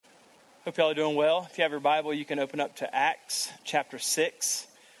Hope y'all are doing well. If you have your Bible, you can open up to Acts chapter 6.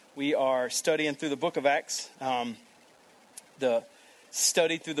 We are studying through the book of Acts. The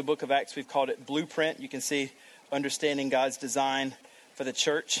study through the book of Acts, we've called it Blueprint. You can see understanding God's design for the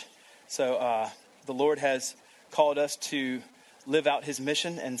church. So the Lord has called us to live out his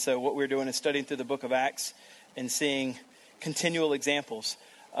mission. And so what we're doing is studying through the book of Acts and seeing continual examples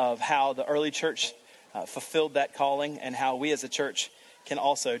of how the early church fulfilled that calling and how we as a church can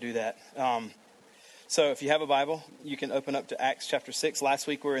also do that. So if you have a Bible, you can open up to Acts chapter 6. Last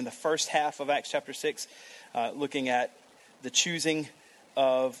week we were in the first half of Acts chapter 6, looking at the choosing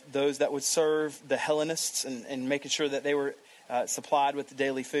of those that would serve the Hellenists and making sure that they were supplied with the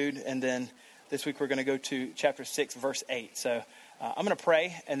daily food. And then this week we're going to go to chapter 6, verse 8. So I'm going to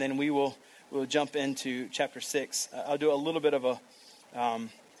pray, and then we'll jump into chapter 6. I'll do a little bit of a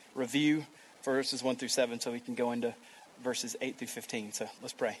review for verses 1 through 7 so we can go into verses 8 through 15. So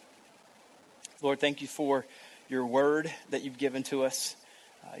let's pray. Lord, thank you for your word that you've given to us.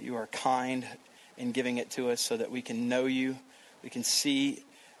 You are kind in giving it to us so that we can know you. We can see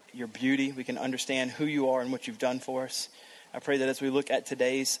your beauty. We can understand who you are and what you've done for us. I pray that as we look at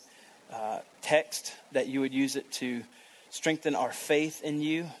today's text, that you would use it to strengthen our faith in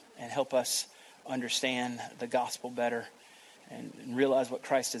you and help us understand the gospel better and realize what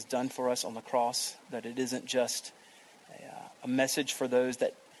Christ has done for us on the cross, that it isn't just a message for those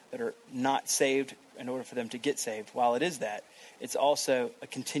that are not saved in order for them to get saved. While it is that, it's also a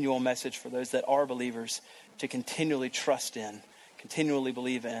continual message for those that are believers to continually trust in, continually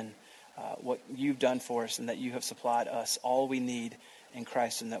believe in what you've done for us, and that you have supplied us all we need in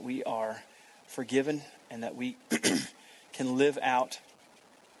Christ, and that we are forgiven, and that we can live out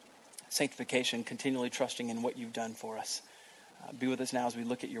sanctification, continually trusting in what you've done for us. Be with us now as we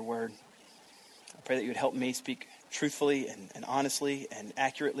look at your word. I pray that you would help me speak truthfully and honestly and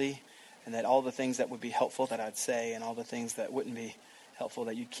accurately, and that all the things that would be helpful that I'd say and all the things that wouldn't be helpful,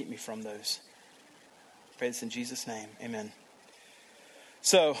 that you'd keep me from those. I pray this in Jesus' name. Amen.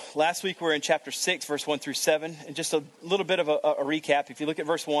 So last week we were in chapter 6, verse 1 through 7. And just a little bit of a recap. If you look at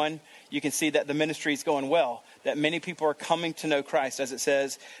verse 1, you can see that the ministry is going well, that many people are coming to know Christ. As it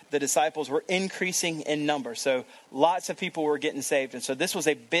says, the disciples were increasing in number. So lots of people were getting saved. And so this was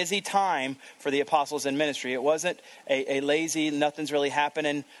a busy time for the apostles in ministry. It wasn't a lazy, nothing's really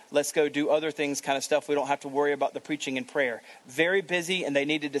happening, let's go do other things kind of stuff. We don't have to worry about the preaching and prayer. Very busy, and they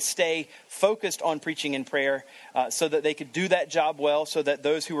needed to stay focused on preaching and prayer so that they could do that job well, so that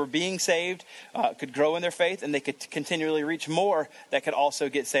those who were being saved could grow in their faith, and they could continually reach more that could also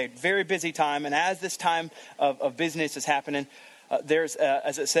get saved. Very busy time. And as this time of business is happening, there's,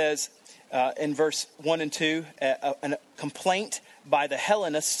 as it says in verse 1 and 2, a complaint by the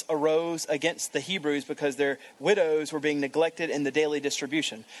Hellenists arose against the Hebrews because their widows were being neglected in the daily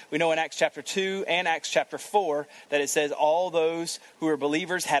distribution. We know in Acts chapter 2 and Acts chapter 4 that it says all those who were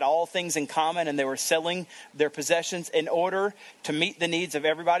believers had all things in common, and they were selling their possessions in order to meet the needs of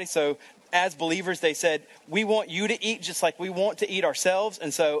everybody. So as believers, they said, we want you to eat just like we want to eat ourselves.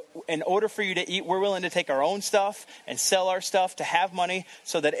 And so in order for you to eat, we're willing to take our own stuff and sell our stuff to have money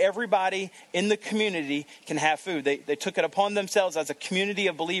so that everybody in the community can have food. They took it upon themselves as a community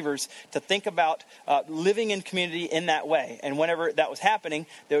of believers to think about living in community in that way. And whenever that was happening,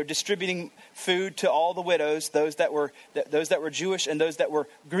 they were distributing food to all the widows, those that were Jewish and those that were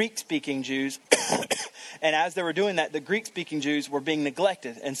Greek-speaking Jews. And as they were doing that, the Greek-speaking Jews were being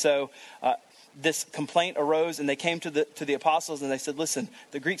neglected. And so this complaint arose, and they came to the apostles, and they said, listen,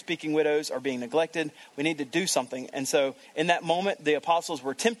 the Greek-speaking widows are being neglected. We need to do something. And so in that moment, the apostles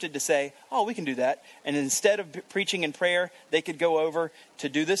were tempted to say, oh, we can do that. And instead of preaching and prayer, they could go over to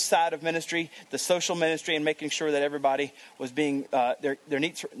do this side of ministry, the social ministry, and making sure that everybody was being, their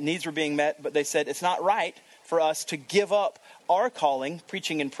needs were being met. But they said, it's not right for us to give up our calling,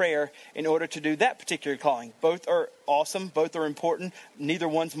 preaching and prayer, in order to do that particular calling. Both are awesome. Both are important. Neither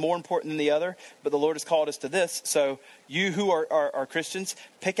one's more important than the other. But the Lord has called us to this. So you who are Christians,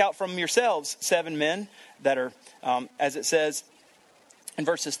 pick out from yourselves 7 men that are, as it says in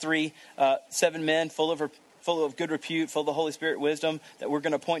verses 3, 7 men full of good repute, full of the Holy Spirit wisdom, that we're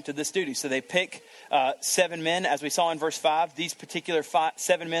going to point to this duty. So they pick 7 men, as we saw in verse 5. These particular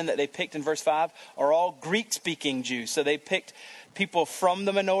 7 men that they picked in verse 5 are all Greek-speaking Jews. So they picked people from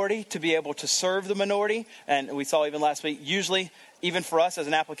the minority to be able to serve the minority. And we saw even last week, usually, even for us, as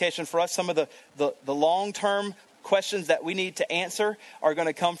an application for us, some of the long-term questions that we need to answer are going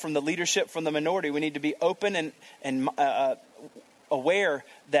to come from the leadership, from the minority. We need to be open and aware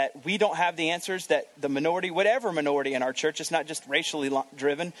that we don't have the answers, that the minority, whatever minority in our church, it's not just racially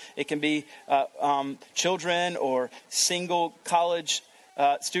driven. It can be children or single college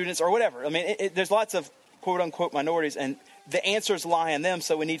students or whatever. I mean, there's lots of quote unquote minorities, and the answers lie in them.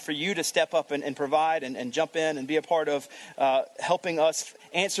 So we need for you to step up and provide and jump in and be a part of helping us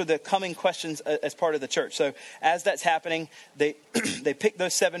answer the coming questions as part of the church. So as that's happening, they they pick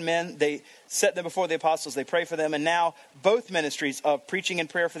those 7 men, they set them before the apostles, they pray for them, and now both ministries of preaching and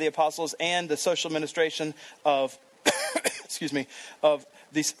prayer for the apostles and the social administration of excuse me, of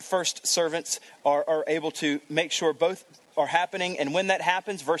these first servants are able to make sure both are happening. And when that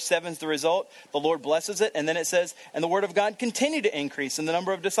happens, verse 7 is the result. The Lord blesses it. And then it says, and the word of God continued to increase, and the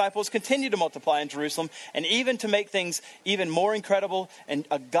number of disciples continued to multiply in Jerusalem, and even to make things even more incredible, and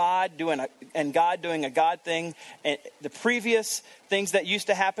God doing a God thing. And the previous things that used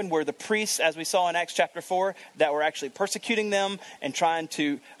to happen were the priests, as we saw in Acts chapter 4, that were actually persecuting them and trying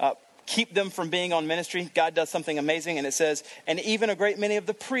to keep them from being on ministry. God does something amazing, and it says, and even a great many of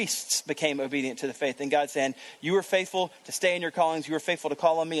the priests became obedient to the faith. And God saying, you were faithful to stay in your callings. You were faithful to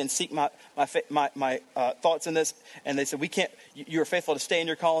call on me and seek my thoughts in this. And they said, you were faithful to stay in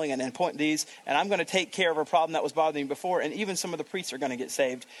your calling and point these. And I'm going to take care of a problem that was bothering you before. And even some of the priests are going to get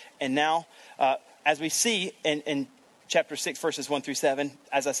saved. And now, as we see in chapter 6, verses 1 through 7,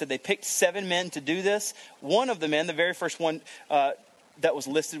 as I said, they picked 7 men to do this. One of the men, the very first one, that was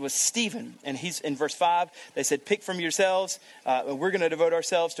listed was Stephen. And he's in verse 5. They said, pick from yourselves. We're going to devote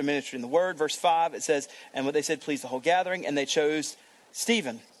ourselves to ministering the word. Verse 5, it says, and what they said pleased the whole gathering. And they chose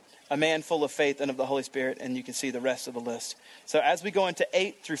Stephen, a man full of faith and of the Holy Spirit. And you can see the rest of the list. So as we go into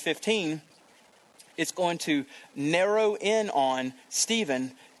 8 through 15, it's going to narrow in on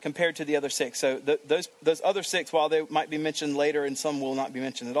Stephen compared to the other 6. So those other 6, while they might be mentioned later and some will not be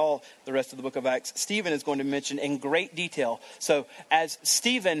mentioned at all, the rest of the book of Acts, Stephen is going to mention in great detail. So as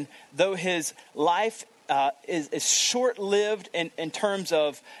Stephen, though his life is short-lived in terms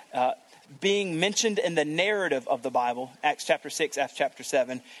of being mentioned in the narrative of the Bible, Acts chapter 6, Acts chapter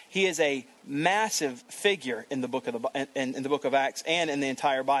 7, he is a massive figure in the book of in the book of Acts and in the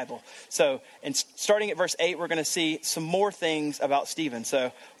entire Bible. So, and starting at verse 8, we're going to see some more things about Stephen.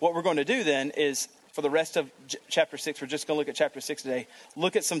 So what we're going to do then is, for the rest of chapter 6, we're just going to look at chapter 6 today,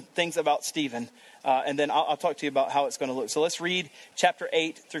 look at some things about Stephen, and then I'll talk to you about how it's going to look. So let's read chapter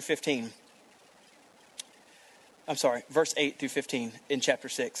 8 through 15. I'm sorry, verse 8 through 15 in chapter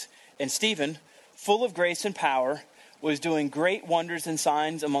 6. And Stephen, full of grace and power, was doing great wonders and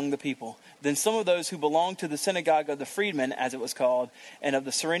signs among the people. Then some of those who belonged to the synagogue of the freedmen, as it was called, and of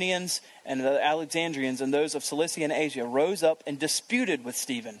the Cyrenians and the Alexandrians and those of Cilicia and Asia, rose up and disputed with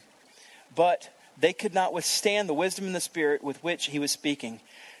Stephen. But they could not withstand the wisdom and the spirit with which he was speaking.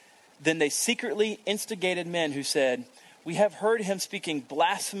 Then they secretly instigated men who said, we have heard him speaking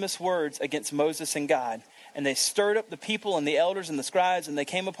blasphemous words against Moses and God. And they stirred up the people and the elders and the scribes, and they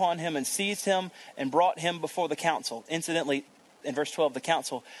came upon him and seized him and brought him before the council. Incidentally, in verse 12, the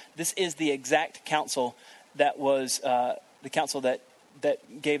council, this is the exact council that was the council that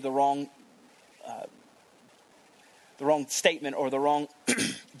gave the wrong statement or the wrong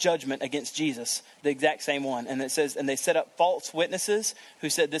judgment against Jesus, the exact same one. And it says, and they set up false witnesses who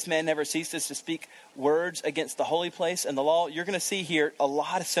said, this man never ceases to speak words against the holy place and the law. You're going to see here a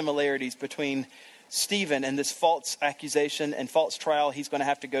lot of similarities between Stephen and this false accusation and false trial he's going to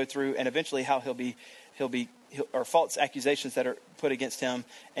have to go through, and eventually how he'll be or false accusations that are put against him,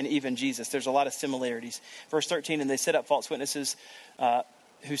 and even Jesus. There's a lot of similarities. Verse 13, and they set up false witnesses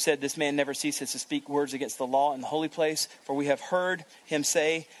who said, this man never ceases to speak words against the law and the holy place, for we have heard him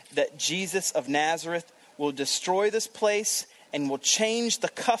say that Jesus of Nazareth will destroy this place and will change the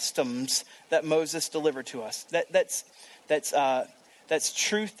customs that Moses delivered to us. That's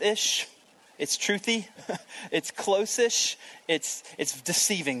truth-ish. It's truthy. It's close-ish. It's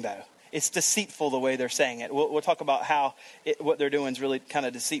deceiving, though. It's deceitful the way they're saying it. We'll talk about how what they're doing is really kind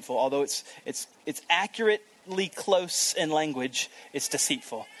of deceitful. Although it's accurately close in language, it's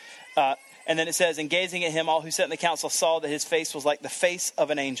deceitful. And then it says, and gazing at him, all who sat in the council saw that his face was like the face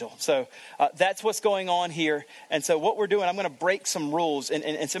of an angel. So that's what's going on here. And so what we're doing, I'm going to break some rules.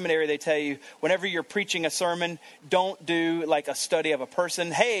 In seminary, they tell you, whenever you're preaching a sermon, don't do like a study of a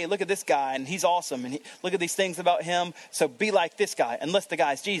person. Hey, look at this guy, and he's awesome. And look at these things about him. So be like this guy. Unless the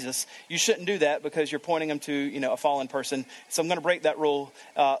guy's Jesus, you shouldn't do that because you're pointing him to, a fallen person. So I'm going to break that rule.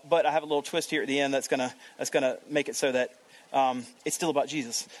 But I have a little twist here at the end that's going to make it so that it's still about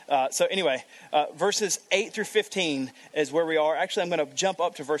Jesus. So anyway, verses 8 through 15 is where we are. Actually, I'm going to jump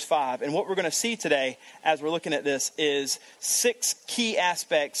up to verse 5. And what we're going to see today as we're looking at this is 6 key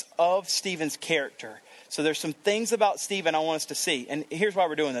aspects of Stephen's character. So there's some things about Stephen I want us to see. And here's why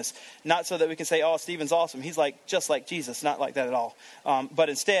we're doing this. Not so that we can say, oh, Stephen's awesome. He's just like Jesus. Not like that at all. But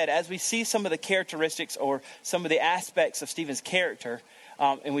instead, as we see some of the characteristics or some of the aspects of Stephen's character,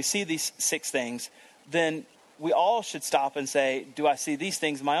 and we see these 6 things, then we all should stop and say, do I see these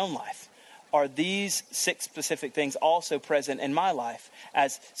things in my own life? Are these 6 specific things also present in my life?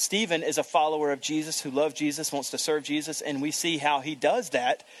 As Stephen is a follower of Jesus who loves Jesus, wants to serve Jesus, and we see how he does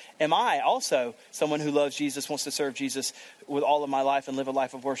that. Am I also someone who loves Jesus, wants to serve Jesus with all of my life and live a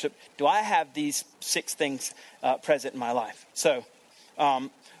life of worship? Do I have these 6 things present in my life? So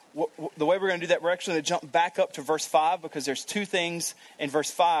the way we're going to do that, we're actually going to jump back up to verse 5, because there's 2 things in verse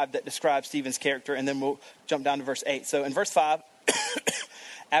 5 that describe Stephen's character, and then we'll jump down to verse 8. So in verse 5,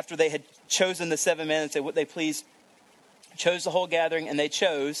 after they had chosen the 7 men and said what they pleased, chose the whole gathering, and they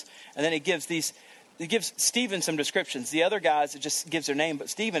chose, and then it gives Stephen some descriptions. The other guys, it just gives their name, but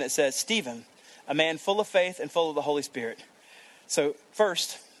Stephen, it says, Stephen, a man full of faith and full of the Holy Spirit. So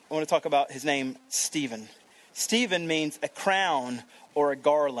first, I want to talk about his name, Stephen. Stephen means a crown or a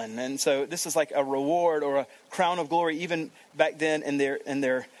garland, and so this is like a reward or a crown of glory. Even back then in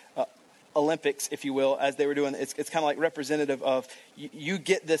their Olympics, if you will, as they were doing, it's kind of like representative of you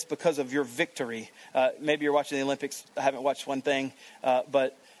get this because of your victory. Maybe you're watching the Olympics. I haven't watched one thing,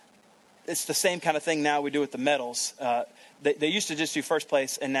 but it's the same kind of thing now we do with the medals. They used to just do first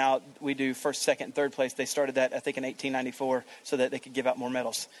place, and now we do first, second, third place. They started that, I think, in 1894 so that they could give out more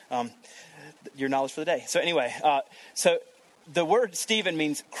medals. Your knowledge for the day. So anyway, so the word Stephen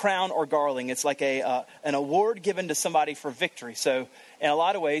means crown or garland. It's like an award given to somebody for victory. So in a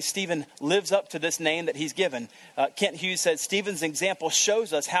lot of ways, Stephen lives up to this name that he's given. Kent Hughes said Stephen's example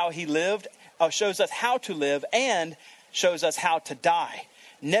shows us how he lived, shows us how to live, and shows us how to die.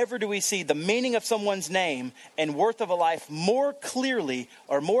 Never do we see the meaning of someone's name and worth of a life more clearly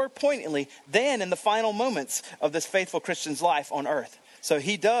or more poignantly than in the final moments of this faithful Christian's life on earth. So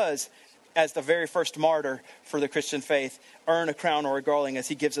he does, as the very first martyr for the Christian faith, earn a crown or a garland as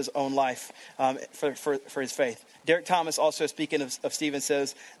he gives his own life for his faith. Derek Thomas, also speaking of Stephen,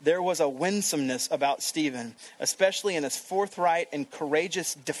 says, there was a winsomeness about Stephen, especially in his forthright and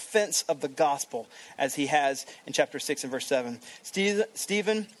courageous defense of the gospel, as he has in chapter 6 and verse 7.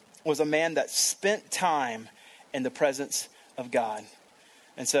 Stephen was a man that spent time in the presence of God.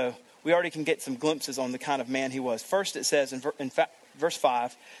 And so we already can get some glimpses on the kind of man he was. First, it says in verse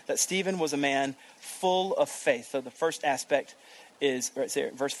 5 that Stephen was a man full of faith. So the first aspect is, right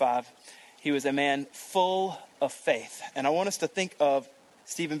there, verse 5, he was a man full of faith. And I want us to think of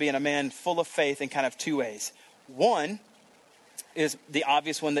Stephen being a man full of faith in kind of 2 ways. One is the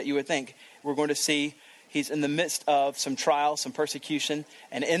obvious one that you would think. We're going to see he's in the midst of some trials, some persecution.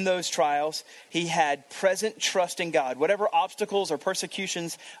 And in those trials, he had present trust in God. Whatever obstacles or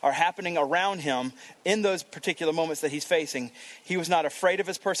persecutions are happening around him in those particular moments that he's facing, he was not afraid of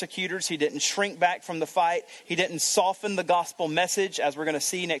his persecutors. He didn't shrink back from the fight. He didn't soften the gospel message, as we're going to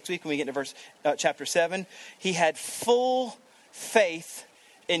see next week when we get into chapter 7. He had full faith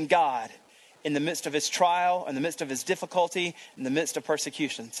in God in the midst of his trial, in the midst of his difficulty, in the midst of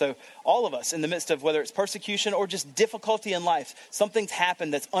persecution. So all of us, in the midst of whether it's persecution or just difficulty in life, something's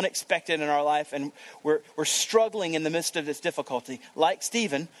happened that's unexpected in our life, and we're struggling in the midst of this difficulty. Like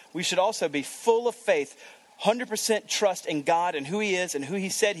Stephen, we should also be full of faith, 100% trust in God and who he is and who he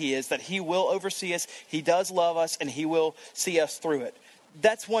said he is, that he will oversee us, he does love us, and he will see us through it.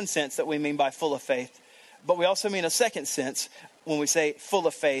 That's one sense that we mean by full of faith. But we also mean a second sense when we say full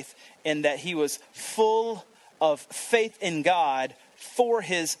of faith, in that he was full of faith in God for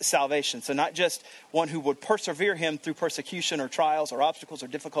his salvation. So not just one who would persevere him through persecution or trials or obstacles or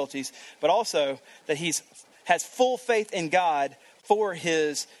difficulties, but also that has full faith in God for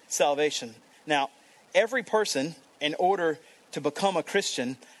his salvation. Now, every person, in order to become a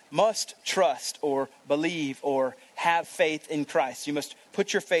Christian, must trust or believe or have faith in Christ. You must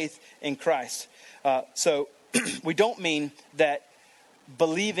put your faith in Christ. So we don't mean that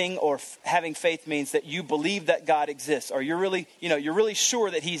believing or having faith means that you believe that God exists, or you're really sure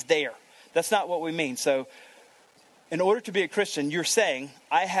that he's there. That's not what we mean. So in order to be a Christian, you're saying,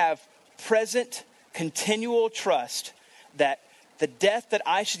 I have present, continual trust that the death that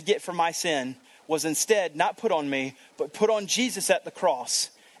I should get for my sin was instead not put on me, but put on Jesus at the cross.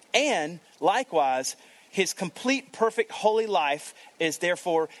 And likewise, his complete, perfect, holy life is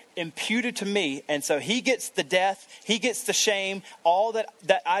therefore imputed to me. And so he gets the death, he gets the shame, all that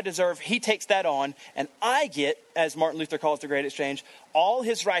I deserve, he takes that on. And I get, as Martin Luther calls the great exchange, all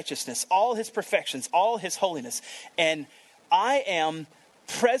his righteousness, all his perfections, all his holiness. And I am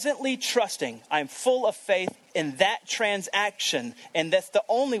presently trusting, I'm full of faith in that transaction. And that's the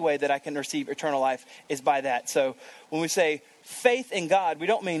only way that I can receive eternal life, is by that. So when we say faith in God, we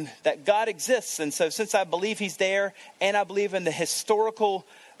don't mean that God exists. And so since I believe he's there, and I believe in the historical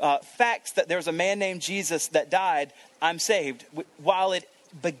facts that there's a man named Jesus that died, I'm saved. While it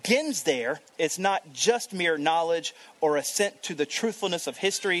begins there. It's not just mere knowledge or assent to the truthfulness of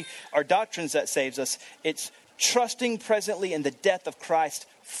history or doctrines that saves us. It's trusting presently in the death of Christ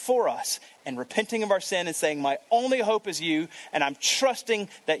for us and repenting of our sin and saying, my only hope is you, and I'm trusting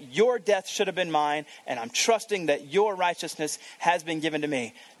that your death should have been mine, and I'm trusting that your righteousness has been given to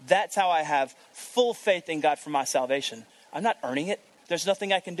me. That's how I have full faith in God for my salvation. I'm not earning it. There's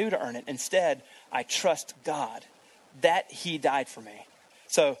nothing I can do to earn it. Instead, I trust God that he died for me.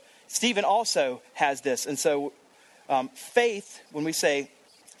 So Stephen also has this. And so faith, when we say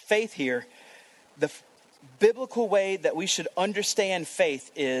faith here, the biblical way that we should understand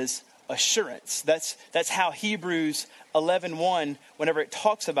faith is assurance. That's how Hebrews 11:1, whenever it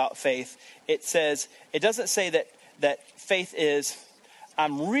talks about faith, it says, it doesn't say that faith is,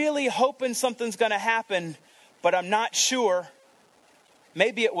 I'm really hoping something's going to happen, but I'm not sure.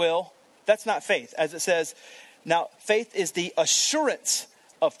 Maybe it will. That's not faith. As it says, now faith is the assurance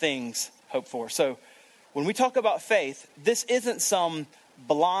of things hoped for. So when we talk about faith, this isn't some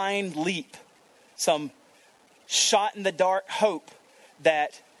blind leap, some shot in the dark hope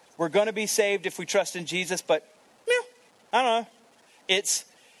that we're going to be saved if we trust in Jesus, but I don't know. It's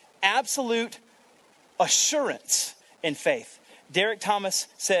absolute assurance in faith. Derek Thomas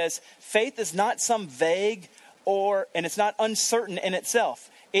says, faith is not some vague and it's not uncertain in itself.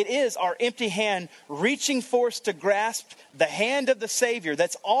 It is our empty hand reaching forth to grasp the hand of the Savior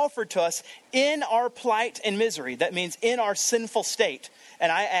that's offered to us in our plight and misery. That means in our sinful state. And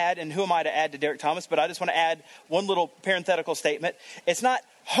I add, and who am I to add to Derek Thomas, but I just want to add one little parenthetical statement. It's not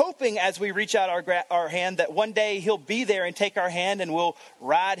hoping as we reach out our hand that one day he'll be there and take our hand and we'll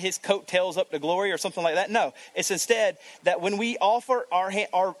ride his coattails up to glory or something like that. No, it's instead that when we offer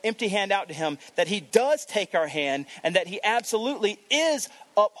our empty hand out to him, that he does take our hand and that he absolutely is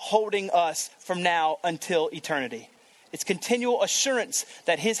upholding us from now until eternity. It's continual assurance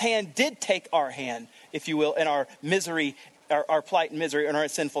that his hand did take our hand, if you will, in our misery, our plight and misery in our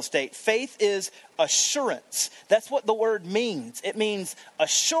sinful state. Faith is assurance. That's what the word means. It means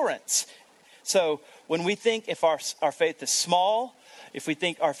assurance. So when we think if our faith is small, if we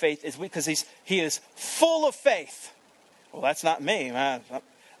think our faith is weak, because he is full of faith. Well, that's not me.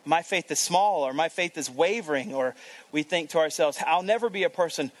 My faith is small, or my faith is wavering, or we think to ourselves, I'll never be a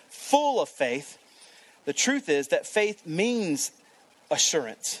person full of faith. The truth is that faith means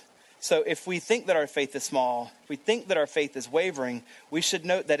assurance. So if we think that our faith is small, if we think that our faith is wavering, we should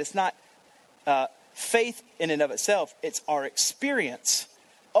note that it's not faith in and of itself. It's our experience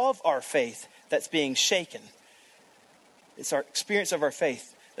of our faith that's being shaken. It's our experience of our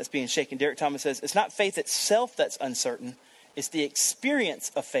faith that's being shaken. Derek Thomas says, it's not faith itself that's uncertain. It's the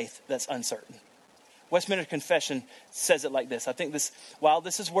experience of faith that's uncertain. Westminster Confession says it like this. I think while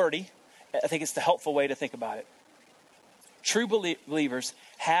this is wordy, I think it's the helpful way to think about it. True believers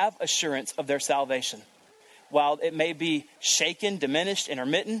have assurance of their salvation, while it may be shaken, diminished,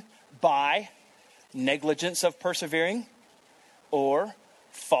 intermittent by negligence of persevering, or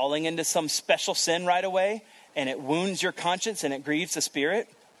falling into some special sin right away, and it wounds your conscience and it grieves the spirit,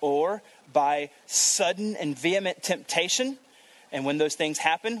 or by sudden and vehement temptation. And when those things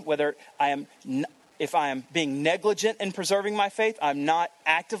happen, whether if I am being negligent in preserving my faith, I'm not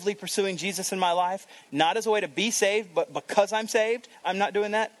actively pursuing Jesus in my life, not as a way to be saved, but because I'm saved, I'm not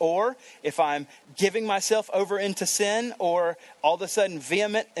doing that. Or if I'm giving myself over into sin, or all of a sudden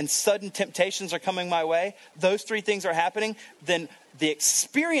vehement and sudden temptations are coming my way, those three things are happening, then the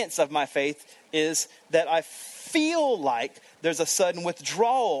experience of my faith is that I feel like there's a sudden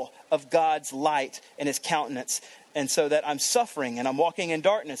withdrawal of God's light and his countenance. And so that I'm suffering and I'm walking in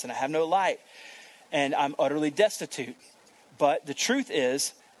darkness and I have no light. And I'm utterly destitute. But the truth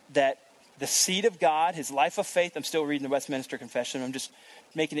is that the seed of God, his life of faith, I'm still reading the Westminster Confession. I'm just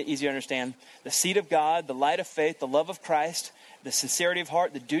making it easier to understand. The seed of God, the light of faith, the love of Christ, the sincerity of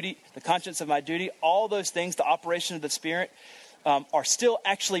heart, the duty, the conscience of my duty, all those things, the operation of the Spirit, are still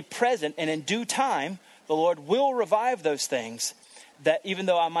actually present. And in due time, the Lord will revive those things, that even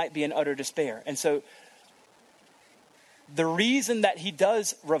though I might be in utter despair. And so the reason that he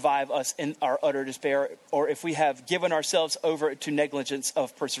does revive us in our utter despair, or if we have given ourselves over to negligence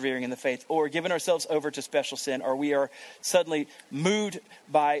of persevering in the faith, or given ourselves over to special sin, or we are suddenly moved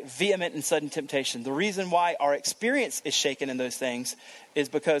by vehement and sudden temptation, the reason why our experience is shaken in those things is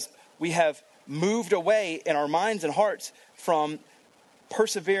because we have moved away in our minds and hearts from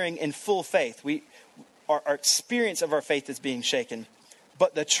persevering in full faith. Our experience of our faith is being shaken.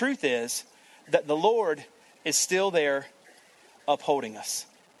 But the truth is that the Lord is still there upholding us.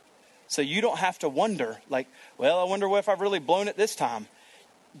 So you don't have to wonder, like, well, I wonder if I've really blown it this time.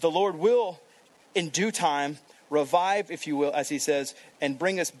 The Lord will, in due time, revive, if you will, as he says, and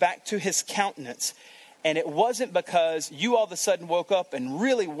bring us back to his countenance. And it wasn't because you all of a sudden woke up and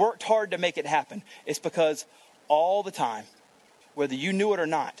really worked hard to make it happen. It's because all the time, whether you knew it or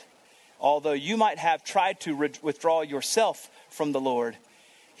not, although you might have tried to withdraw yourself from the Lord,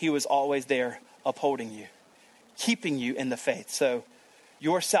 he was always there upholding you, keeping you in the faith. So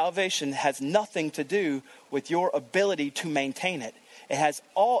your salvation has nothing to do with your ability to maintain it. It has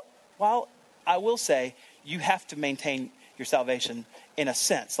all, well, I will say, you have to maintain your salvation in a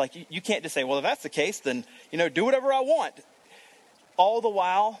sense. Like you can't just say, well, if that's the case, then, do whatever I want. All the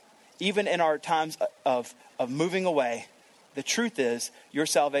while, even in our times of moving away, the truth is your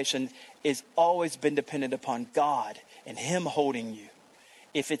salvation is always been dependent upon God and him holding you.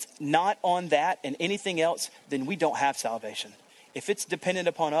 If it's not on that and anything else, then we don't have salvation. If it's dependent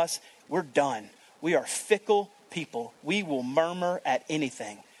upon us, we're done. We are fickle people. We will murmur at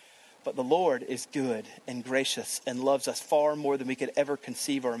anything. But the Lord is good and gracious and loves us far more than we could ever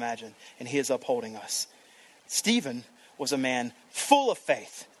conceive or imagine. And he is upholding us. Stephen was a man full of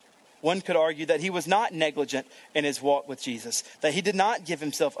faith. One could argue that he was not negligent in his walk with Jesus, that he did not give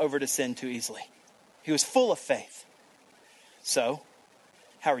himself over to sin too easily. He was full of faith. So,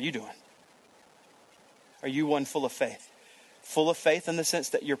 how are you doing? Are you one full of faith? Full of faith in the sense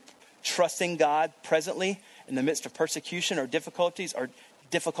that you're trusting God presently in the midst of persecution or difficulties or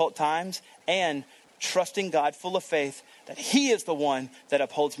difficult times, and trusting God full of faith that he is the one that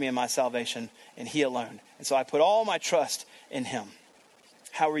upholds me in my salvation and he alone. And so I put all my trust in him.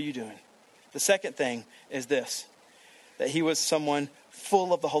 How are you doing? The second thing is this, that he was someone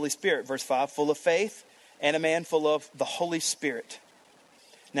full of the Holy Spirit. Verse 5, full of faith and a man full of the Holy Spirit.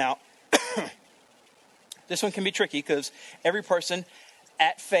 Now, this one can be tricky because every person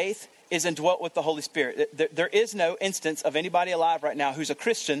at faith is indwelt with the Holy Spirit. There is no instance of anybody alive right now who's a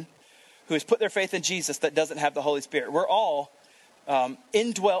Christian who has put their faith in Jesus that doesn't have the Holy Spirit. We're all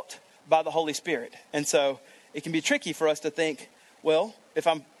indwelt by the Holy Spirit. And so it can be tricky for us to think, well, if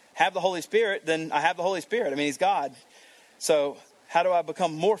I have the Holy Spirit, then I have the Holy Spirit. I mean, he's God. So how do I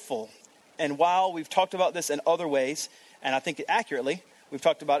become more full? And while we've talked about this in other ways, and I think accurately, we've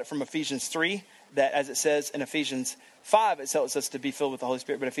talked about it from Ephesians 3, that as it says in Ephesians 5, it tells us to be filled with the Holy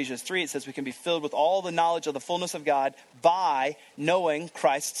Spirit. But Ephesians 3, it says we can be filled with all the knowledge of the fullness of God by knowing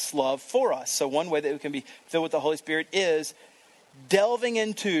Christ's love for us. So one way that we can be filled with the Holy Spirit is delving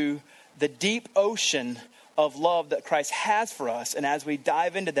into the deep ocean of love that Christ has for us. And as we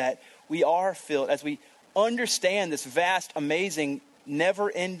dive into that, we are filled, as we understand this vast, amazing,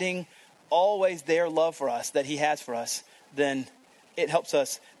 never-ending, always there love for us that he has for us, then it helps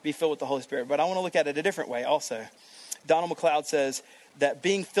us be filled with the Holy Spirit. But I want to look at it a different way also. Donald McLeod says that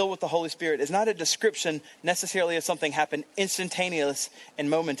being filled with the Holy Spirit is not a description necessarily of something happened instantaneous and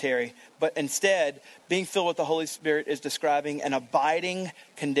momentary, but instead being filled with the Holy Spirit is describing an abiding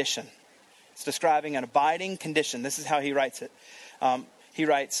condition. It's describing an abiding condition. This is how he writes it. He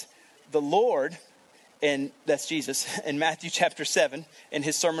writes, the Lord, and that's Jesus, in Matthew chapter 7, in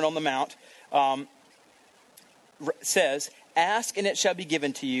his Sermon on the Mount, says, ask and it shall be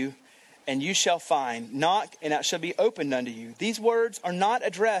given to you, and you shall find. Knock and it shall be opened unto you. These words are not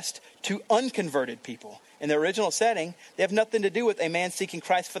addressed to unconverted people. In the original setting, they have nothing to do with a man seeking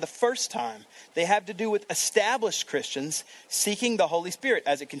Christ for the first time. They have to do with established Christians seeking the Holy Spirit.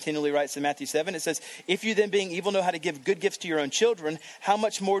 As it continually writes in Matthew 7, it says, if you then being evil know how to give good gifts to your own children, how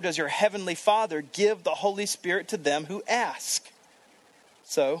much more does your heavenly Father give the Holy Spirit to them who ask?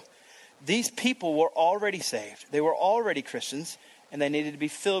 So, these people were already saved. They were already Christians, and they needed to be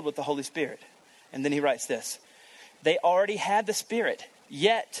filled with the Holy Spirit. And then he writes this, they already had the Spirit,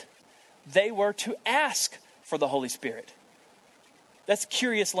 yet they were to ask for the Holy Spirit. That's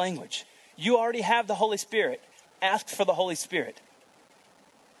curious language. You already have the Holy Spirit. Ask for the Holy Spirit.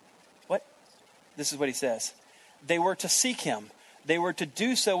 What? This is what he says. They were to seek him. They were to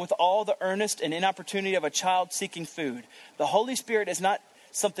do so with all the earnest and inopportunity of a child seeking food. The Holy Spirit is not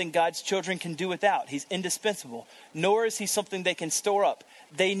something God's children can do without. He's indispensable. Nor is he something they can store up.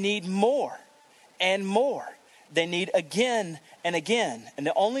 They need more and more. They need again and again. And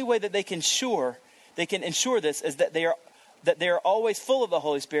the only way that they can ensure this is that they are always full of the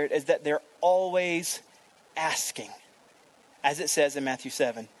Holy Spirit, is that they're always asking. As it says in Matthew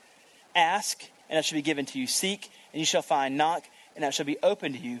 7, ask and it shall be given to you. Seek and you shall find. Knock and that shall be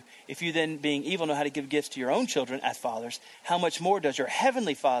open to you. If you then, being evil, know how to give gifts to your own children as fathers, how much more does your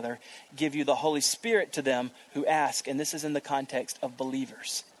heavenly Father give you the Holy Spirit to them who ask? And this is in the context of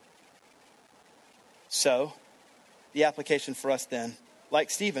believers. So, the application for us then, like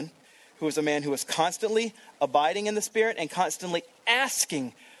Stephen, who was a man who was constantly abiding in the Spirit and constantly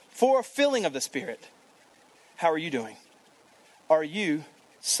asking for a filling of the Spirit. how are you doing? Are you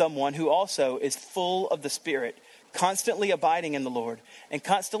someone who also is full of the Spirit, constantly abiding in the Lord, and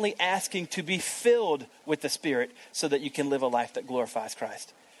constantly asking to be filled with the Spirit so that you can live a life that glorifies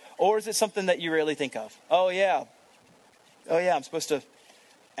Christ? Or is it something that you rarely think of? Oh yeah, I'm supposed to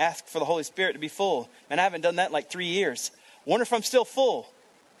ask for the Holy Spirit to be full. Man, I haven't done that in like 3 years. Wonder if I'm still full.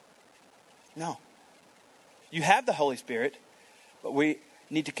 No. You have the Holy Spirit, but we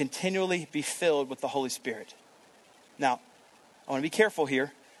need to continually be filled with the Holy Spirit. Now, I want to be careful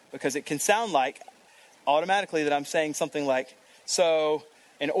here because it can sound like automatically that I'm saying something like, so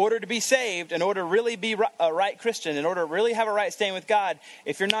in order to be saved, in order to really be a right Christian, in order to really have a right standing with God,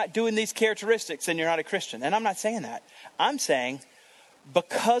 if you're not doing these characteristics, then you're not a Christian. And I'm not saying that. I'm saying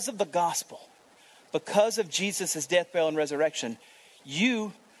because of the gospel, because of Jesus' death, burial, and resurrection,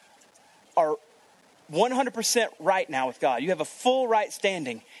 you are 100% right now with God. You have a full right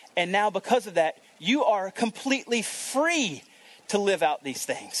standing. And now because of that, you are completely free to live out these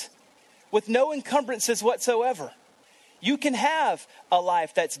things with no encumbrances whatsoever. You can have a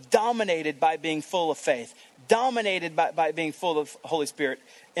life that's dominated by being full of faith, dominated by being full of Holy Spirit,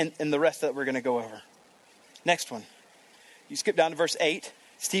 and the rest that we're going to go over. Next one. You skip down to verse 8.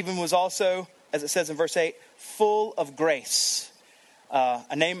 Stephen was also, as it says in verse 8, full of grace.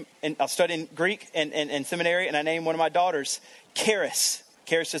 I was studying Greek in seminary, and I named one of my daughters Charis.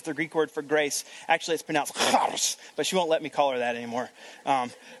 Charis is the Greek word for grace. Actually, it's pronounced charis, but she won't let me call her that anymore.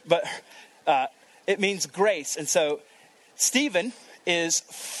 But it means grace. And so Stephen is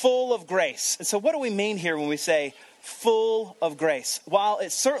full of grace. And so what do we mean here when we say full of grace? While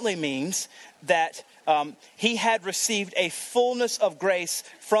it certainly means that he had received a fullness of grace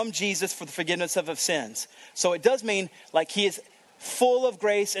from Jesus for the forgiveness of his sins. So it does mean like he is full of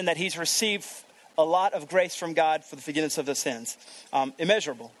grace and that he's received a lot of grace from God for the forgiveness of his sins.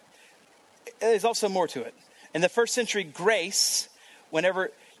 Immeasurable. There's also more to it. In the first century, grace,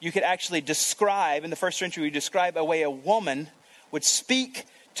 whenever you could actually describe, in the first century, you describe a way a woman would speak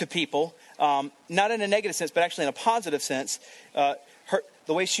to people, not in a negative sense, but actually in a positive sense. The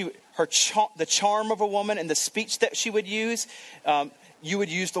charm of a woman and the speech that she would use, you would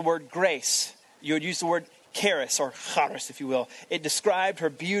use the word grace. You would use the word charis or charis, if you will. It described her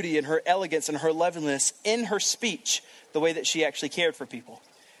beauty and her elegance and her loveliness in her speech, the way that she actually cared for people.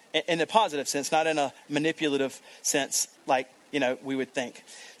 In a positive sense, not in a manipulative sense like, we would think.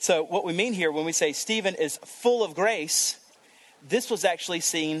 So what we mean here when we say Stephen is full of grace, this was actually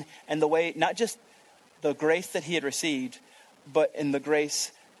seen in the way, not just the grace that he had received, but in the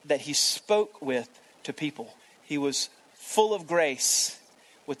grace that he spoke with to people. He was full of grace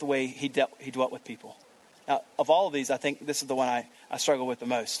with the way he dwelt with people. Now, of all of these, I think this is the one I struggle with the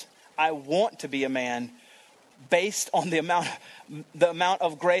most. I want to be a man based on the amount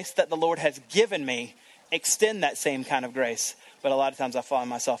of grace that the Lord has given me, extend that same kind of grace. But a lot of times I find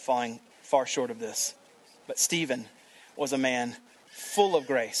myself falling far short of this. But Stephen was a man full of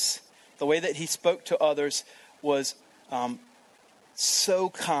grace. The way that he spoke to others was so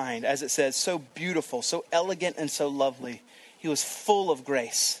kind, as it says, so beautiful, so elegant, and so lovely. He was full of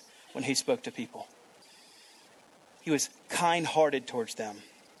grace when he spoke to people. He was kind-hearted towards them.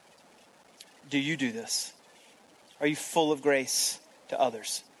 Do you do this? Are you full of grace to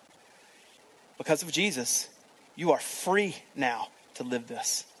others? Because of Jesus, you are free now to live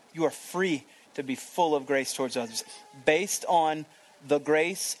this. You are free to be full of grace towards others. Based on the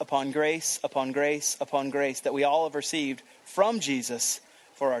grace upon grace upon grace upon grace that we all have received from Jesus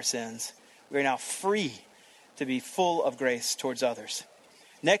for our sins, we are now free to be full of grace towards others.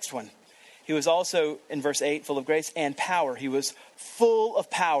 Next one. He was also, in verse 8, full of grace and power. He was full of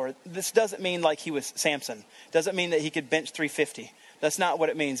power. This doesn't mean like he was Samson. Doesn't mean that he could bench 350. That's not what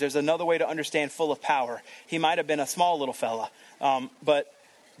it means. There's another way to understand full of power. He might have been a small little fella. But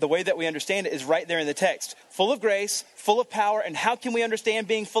the way that we understand it is right there in the text. Full of grace, full of power. And how can we understand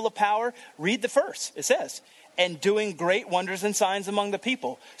being full of power? Read the verse. It says, and doing great wonders and signs among the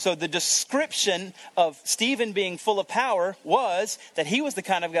people. So the description of Stephen being full of power was that he was the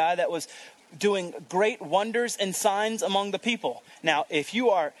kind of guy that was doing great wonders and signs among the people. Now, if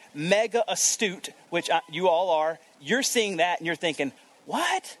you are mega astute, which you all are, you're seeing that and you're thinking,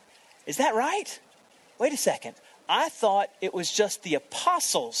 what? Is that right? Wait a second. I thought it was just the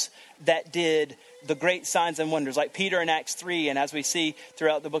apostles that did the great signs and wonders, like Peter in Acts 3, and as we see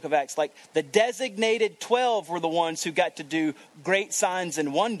throughout the book of Acts, like the designated 12 were the ones who got to do great signs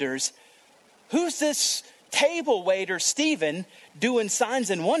and wonders. Who's this table waiter, Stephen, doing signs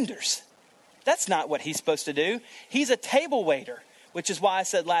and wonders? That's not what he's supposed to do. He's a table waiter. which is why I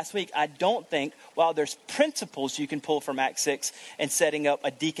said last week, I don't think, while there's principles you can pull from Acts 6 and setting up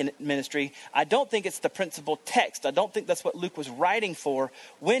a deacon ministry, I don't think it's the principal text. I don't think that's what Luke was writing for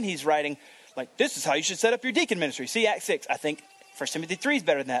when he's writing, like, this is how you should set up your deacon ministry. See Acts 6. I think 1 Timothy 3 is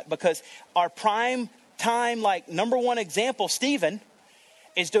better than that, because our prime time, like, number one example, Stephen,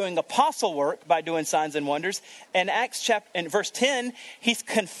 is doing apostle work by doing signs and wonders. And Acts chapter, in verse 10, he's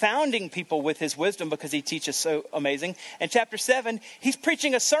confounding people with his wisdom because he teaches so amazing. And chapter 7, he's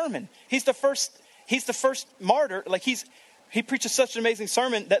preaching a sermon. He's the first martyr. Like he preaches such an amazing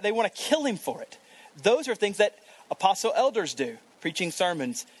sermon that they want to kill him for it. Those are things that apostle elders do, preaching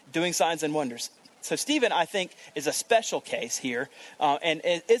sermons, doing signs and wonders. So Stephen, I think, is a special case here, and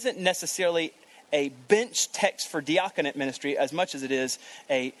it isn't necessarily a bench text for diaconate ministry as much as it is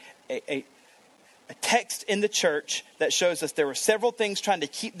a text in the church that shows us there were several things trying to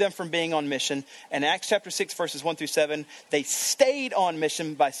keep them from being on mission. And Acts chapter 6, verses 1 through 7, they stayed on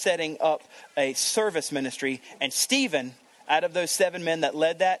mission by setting up a service ministry. And Stephen, out of those 7 men that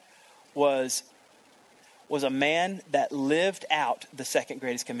led that, was a man that lived out the second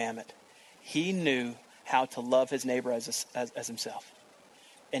greatest commandment. He knew how to love his neighbor as himself.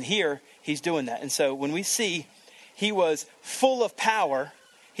 And here, he's doing that. And so when we see he was full of power,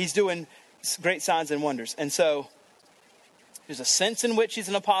 he's doing great signs and wonders. And so there's a sense in which he's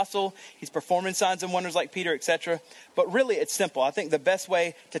an apostle. He's performing signs and wonders like Peter, etc. But really, it's simple. I think the best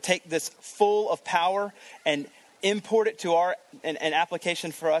way to take this full of power and import it to our an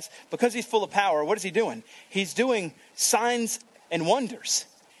application for us, because he's full of power, what is he doing? He's doing signs and wonders.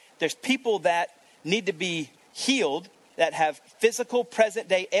 There's people that need to be healed, that have physical present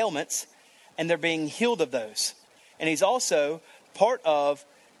day ailments, and they're being healed of those. And he's also part of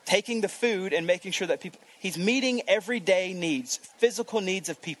taking the food and making sure that he's meeting everyday needs, physical needs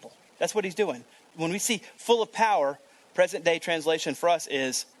of people. That's what he's doing. When we see full of power, present day translation for us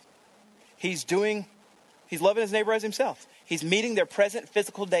is he's loving his neighbor as himself. He's meeting their present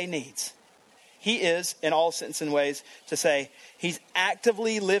physical day needs. He is, in all sense and ways, to say he's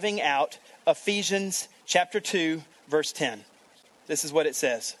actively living out Ephesians chapter 2, verse 10. This is what it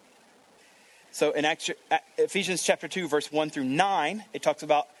says. So in Ephesians chapter 2, verse 1 through 9, it talks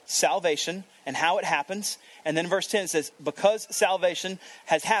about salvation and how it happens. And then verse 10 says, because salvation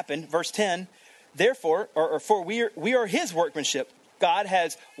has happened, verse 10, therefore, for we are his workmanship. God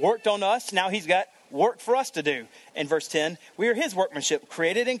has worked on us. Now he's got work for us to do. In verse 10, we are his workmanship,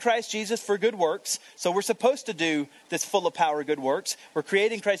 created in Christ Jesus for good works. So we're supposed to do this full of power good works. We're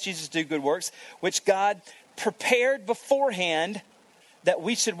creating Christ Jesus to do good works, which God prepared beforehand that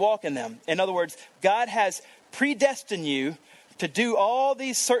we should walk in them. In other words, God has predestined you to do all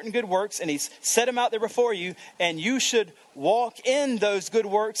these certain good works, and he's set them out there before you, and you should walk in those good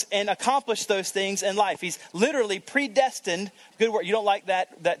works and accomplish those things in life. He's literally predestined good work. You don't like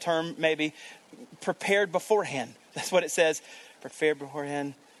that term, maybe. Prepared beforehand. That's what it says. Prepared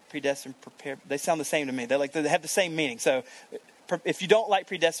beforehand, predestined, prepared. They sound the same to me. They have the same meaning. So if you don't like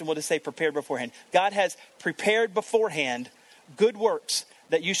predestined, we'll just say prepared beforehand. God has prepared beforehand good works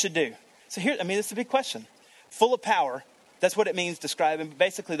that you should do. So here, this is a big question. Full of power, that's what it means describing.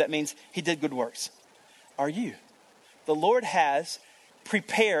 Basically, that means he did good works. Are you? The Lord has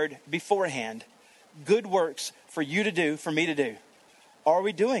prepared beforehand good works for you to do, for me to do. Are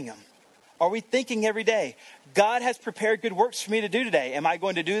we doing them? Are we thinking every day, God has prepared good works for me to do today? Am I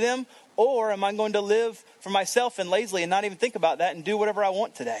going to do them? Or am I going to live for myself and lazily and not even think about that and do whatever I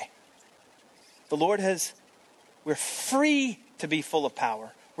want today? The Lord we're free to be full of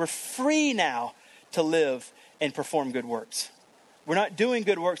power. We're free now to live and perform good works. We're not doing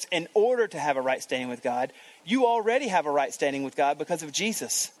good works in order to have a right standing with God. You already have a right standing with God because of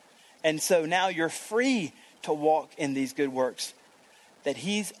Jesus. And so now you're free to walk in these good works that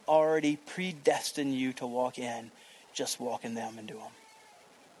he's already predestined you to walk in. Just walk in them and do them.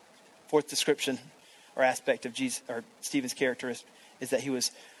 Fourth description or aspect of Jesus or Stephen's character is that he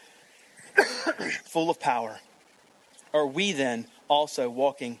was full of power. Are we then also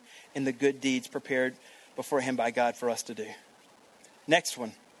walking in the good deeds prepared before him by God for us to do? Next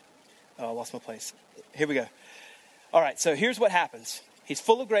one. Oh, I lost my place. Here we go. All right, so here's what happens. He's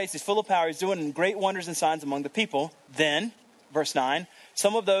full of grace. He's full of power. He's doing great wonders and signs among the people. Then, verse 9,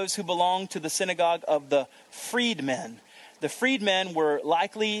 some of those who belonged to the synagogue of the freedmen. The freedmen were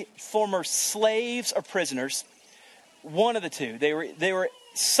likely former slaves or prisoners. One of the two. They were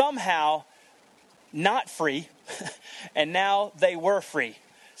somehow not free, and now they were free.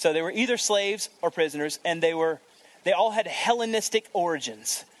 So they were either slaves or prisoners, and they all had Hellenistic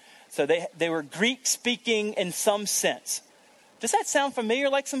origins. So they were Greek-speaking in some sense. Does that sound familiar,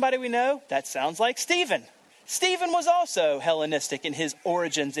 like somebody we know? That sounds like Stephen. Stephen was also Hellenistic in his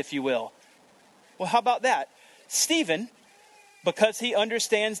origins, if you will. Well, how about that? Stephen, because he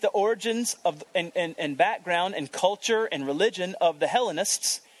understands the origins of and background and culture and religion of the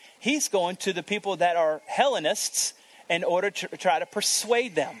Hellenists, he's going to the people that are Hellenists in order to try to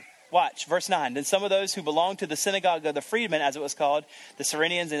persuade them. Watch, verse 9. Then some of those who belonged to the synagogue of the freedmen, as it was called, the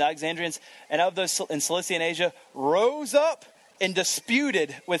Cyrenians and Alexandrians, and of those in Cilicia and Asia, rose up and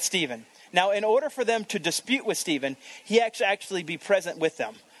disputed with Stephen. Now, in order for them to dispute with Stephen, he actually be present with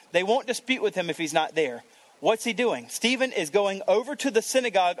them. They won't dispute with him if he's not there. What's he doing? Stephen is going over to the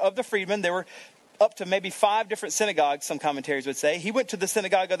synagogue of the freedmen. There were up to maybe 5 different synagogues, some commentaries would say. He went to the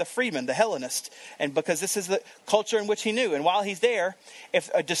synagogue of the freedmen, the Hellenists, and because this is the culture in which he knew. And while he's there, if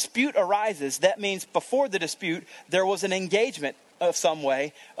a dispute arises, that means before the dispute, there was an engagement of some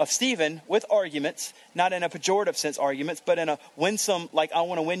way of Stephen with arguments, not in a pejorative sense arguments, but in a winsome, like, I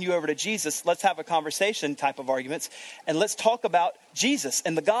want to win you over to Jesus. Let's have a conversation type of arguments. And let's talk about Jesus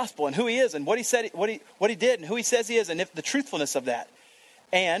and the gospel and who he is and what he said, what he did and who he says he is and if the truthfulness of that.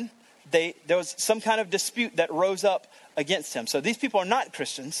 And there was some kind of dispute that rose up against him. So these people are not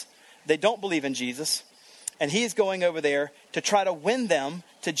Christians. They don't believe in Jesus. And he is going over there to try to win them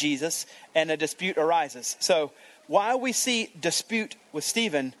to Jesus, and a dispute arises. So while we see dispute with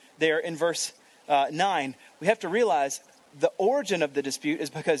Stephen there in verse 9, we have to realize the origin of the dispute is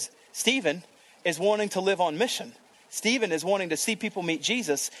because Stephen is wanting to live on mission. Stephen is wanting to see people meet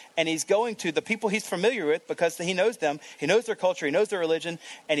Jesus, and he's going to the people he's familiar with because he knows them, he knows their culture, he knows their religion,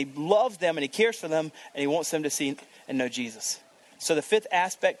 and he loves them and he cares for them, and he wants them to see and know Jesus. So the 5th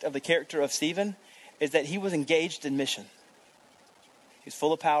aspect of the character of Stephen is that he was engaged in mission. He's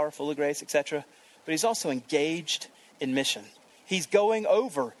full of power, full of grace, etc., but he's also engaged in mission. He's going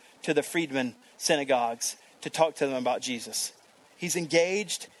over to the freedmen synagogues to talk to them about Jesus. He's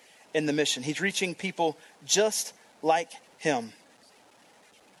engaged in the mission. He's reaching people just like him.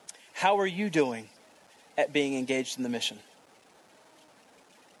 How are you doing at being engaged in the mission?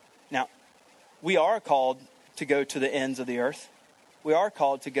 Now, we are called to go to the ends of the earth. We are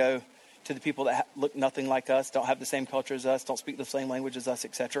called to go to the people that look nothing like us, don't have the same culture as us, don't speak the same language as us,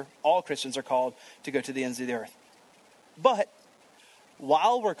 etc. All Christians are called to go to the ends of the earth. But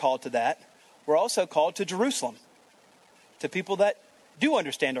while we're called to that, we're also called to Jerusalem, to people that do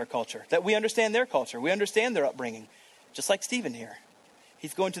understand our culture, that we understand their culture, we understand their upbringing, just like Stephen here.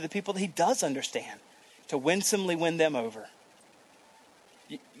 He's going to the people that he does understand, to winsomely win them over.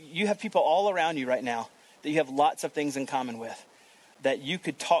 You have people all around you right now that you have lots of things in common with, that you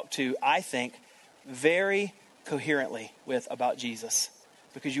could talk to, I think, very coherently with about Jesus,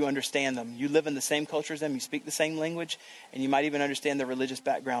 because you understand them. You live in the same culture as them, you speak the same language, and you might even understand their religious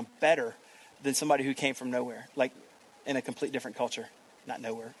background better than somebody who came from nowhere, like in a complete different culture. Not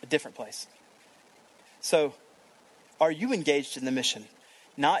nowhere, a different place. So, are you engaged in the mission?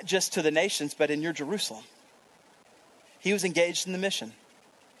 Not just to the nations, but in your Jerusalem. He was engaged in the mission.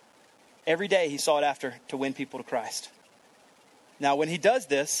 Every day he sought after to win people to Christ. Now, when he does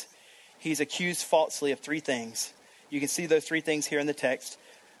this, he's accused falsely of 3 things. You can see those 3 things here in the text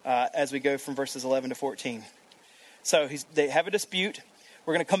as we go from verses 11 to 14. So, they have a dispute.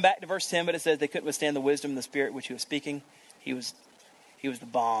 We're going to come back to verse 10, but it says they couldn't withstand the wisdom and the spirit which he was speaking. He was the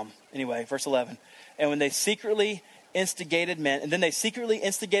bomb. Anyway, verse 11. And when they secretly instigated men,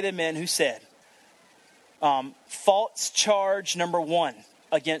 who said, false charge number 1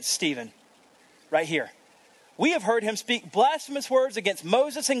 against Stephen, right here. We have heard him speak blasphemous words against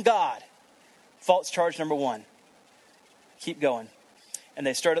Moses and God. False charge number 1. Keep going. And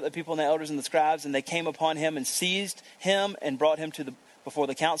they stirred up the people and the elders and the scribes, and they came upon him and seized him and brought him before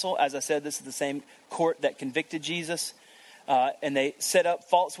the council. As I said, this is the same court that convicted Jesus. And they set up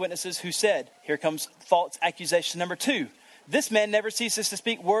false witnesses who said, here comes false accusation number 2. This man never ceases to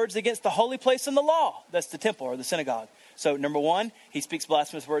speak words against the holy place in the law. That's the temple or the synagogue. So number 1, he speaks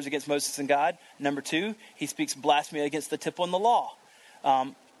blasphemous words against Moses and God. Number 2, he speaks blasphemy against the temple and the law.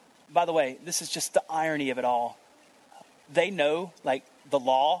 By the way, this is just the irony of it all. They know, like, the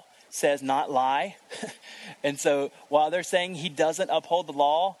law says not lie. And so while they're saying he doesn't uphold the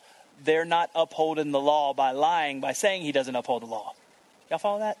law, they're not upholding the law by lying, by saying he doesn't uphold the law. Y'all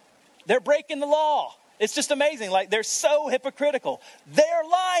follow that? They're breaking the law. It's just amazing. Like, they're so hypocritical. They're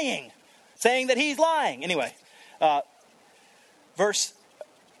lying, saying that he's lying. Anyway, verse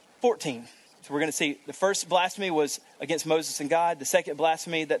 14. So we're going to see the first blasphemy was against Moses and God. The second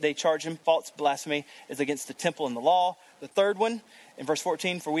blasphemy that they charge him, false blasphemy, is against the temple and the law. The third one, in verse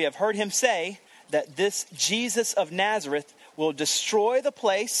 14, for we have heard him say that this Jesus of Nazareth will destroy the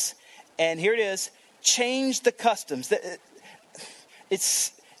place, and here it is, change the customs.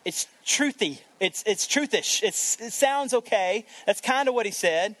 It's it's truthy. It's truthish. It sounds okay. That's kind of what he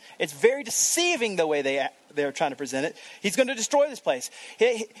said. It's very deceiving the way they're trying to present it. He's going to destroy this place.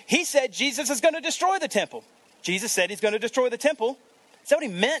 He said Jesus is going to destroy the temple. Jesus said he's going to destroy the temple. Is that what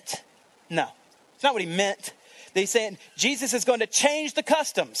he meant? No, it's not what he meant. He's saying Jesus is going to change the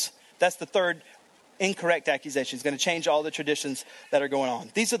customs. That's the third incorrect accusation. He's going to change all the traditions that are going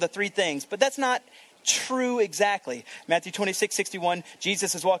on. These are the three things, but that's not true exactly. Matthew 26:61,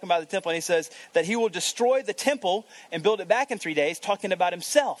 Jesus is walking by the temple and he says that he will destroy the temple and build it back in 3 days, talking about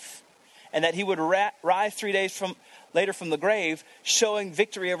himself. And that he would rise 3 days later from the grave, showing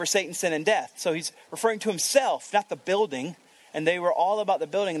victory over Satan, sin, and death. So he's referring to himself, not the building. And they were all about the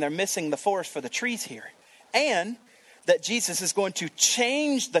building, and they're missing the forest for the trees here. And that Jesus is going to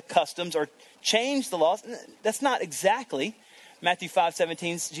change the customs or change the laws. That's not exactly. Matthew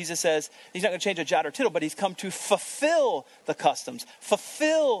 5:17, Jesus says he's not going to change a jot or tittle, but he's come to fulfill the customs,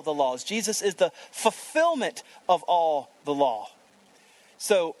 fulfill the laws. Jesus is the fulfillment of all the law.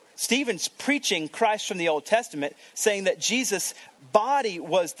 So Stephen's preaching Christ from the Old Testament, saying that Jesus' body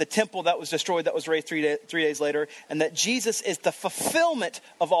was the temple that was destroyed, that was raised 3 days later, and that Jesus is the fulfillment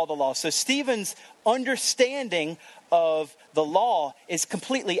of all the law. So Stephen's understanding of the law is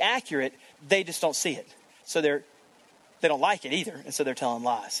completely accurate. They just don't see it. So they don't like it either, and so they're telling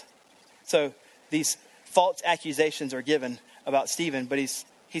lies. So these false accusations are given about Stephen, but he's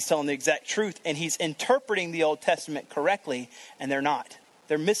telling the exact truth, and he's interpreting the Old Testament correctly, and they're not.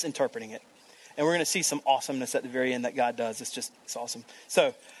 They're misinterpreting it. And we're going to see some awesomeness at the very end that God does. It's awesome.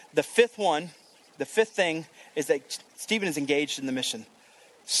 So the fifth thing is that Stephen is engaged in the mission.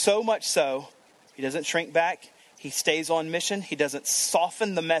 So much so, he doesn't shrink back. He stays on mission. He doesn't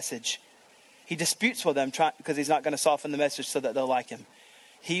soften the message. He disputes with them because he's not going to soften the message so that they'll like him.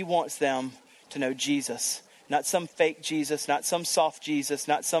 He wants them to know Jesus. Not some fake Jesus, not some soft Jesus,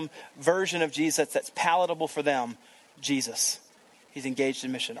 not some version of Jesus that's palatable for them. Jesus. He's engaged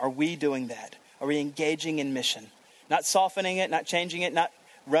in mission. Are we doing that? Are we engaging in mission? Not softening it, not changing it, not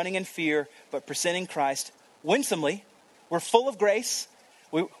running in fear, but presenting Christ winsomely. We're full of grace.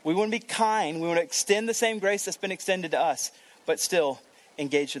 We want to be kind. We want to extend the same grace that's been extended to us, but still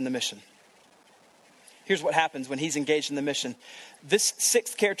engaged in the mission. Here's what happens when he's engaged in the mission. This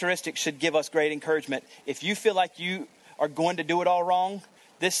sixth characteristic should give us great encouragement. If you feel like you are going to do it all wrong,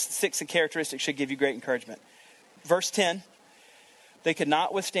 this sixth characteristic should give you great encouragement. Verse 10. They could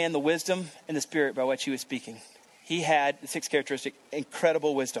not withstand the wisdom and the spirit by which he was speaking. He had, the sixth characteristic,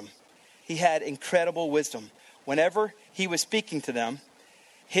 incredible wisdom. He had incredible wisdom. Whenever he was speaking to them,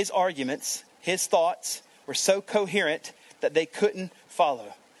 his arguments, his thoughts were so coherent that they couldn't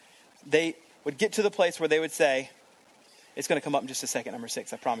follow. They would get to the place where they would say, it's going to come up in just a second, number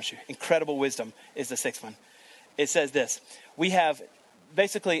 6, I promise you. Incredible wisdom is the sixth one. It says this, we have,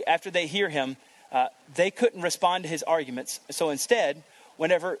 basically, after they hear him, they couldn't respond to his arguments. So instead,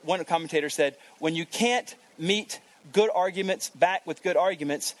 whenever one commentator said, when you can't meet good arguments back with good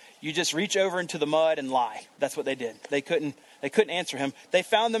arguments, you just reach over into the mud and lie. That's what they did. They couldn't answer him. They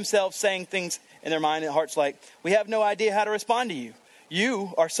found themselves saying things in their mind and hearts like, we have no idea how to respond to you.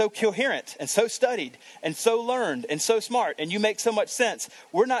 You are so coherent and so studied and so learned and so smart, and you make so much sense.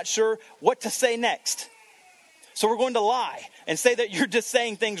 We're not sure what to say next. So we're going to lie and say that you're just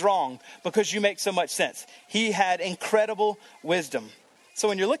saying things wrong because you make so much sense. He had incredible wisdom. So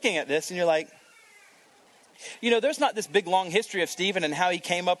when you're looking at this and you're like, there's not this big long history of Stephen and how he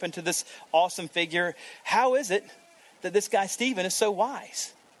came up into this awesome figure. How is it that this guy Stephen is so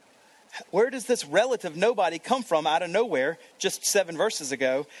wise? Where does this relative nobody come from out of nowhere just 7 verses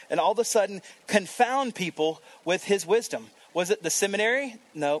ago and all of a sudden confound people with his wisdom? Was it the seminary?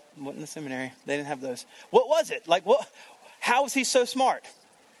 No, it wasn't the seminary. They didn't have those. What was it? How was he so smart?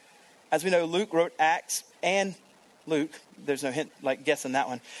 As we know, Luke wrote Acts and Luke. There's no hint, guess on that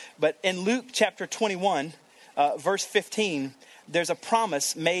one. But in Luke chapter 21, verse 15, there's a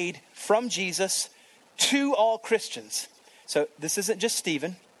promise made from Jesus to all Christians. So this isn't just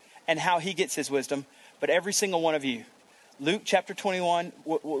Stephen and how he gets his wisdom, but every single one of you. Luke chapter 21,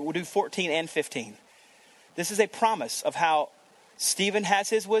 we'll do 14 and 15. This is a promise of how Stephen has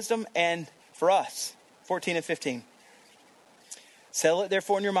his wisdom and for us, 14 and 15. Settle it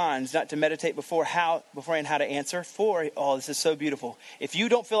therefore in your minds, not to meditate beforehand how to answer. This is so beautiful. If you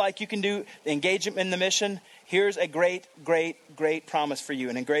don't feel like you can do the engagement in the mission, here's a great, great, great promise for you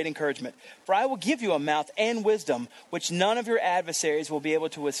and a great encouragement. For I will give you a mouth and wisdom, which none of your adversaries will be able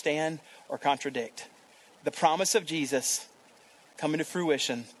to withstand or contradict. The promise of Jesus coming to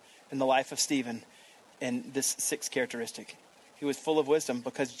fruition in the life of Stephen. And this sixth characteristic. He was full of wisdom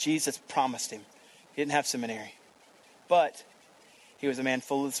because Jesus promised him. He didn't have seminary. But He was a man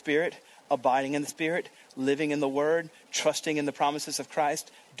full of the Spirit, abiding in the Spirit, living in the Word, trusting in the promises of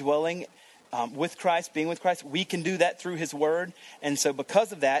Christ, dwelling with Christ, being with Christ. We can do that through his Word. And so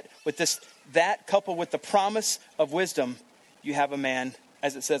because of that, with that coupled with the promise of wisdom, you have a man,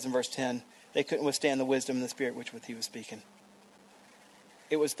 as it says in verse 10, they couldn't withstand the wisdom and the Spirit which with he was speaking.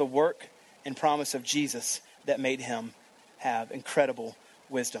 It was the work and promise of Jesus that made him have incredible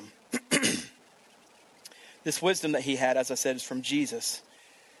wisdom. This wisdom that he had, as I said, is from Jesus.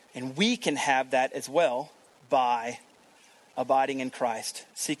 And we can have that as well by abiding in Christ,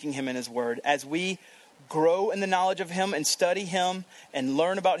 seeking him in his Word. As we grow in the knowledge of him and study him and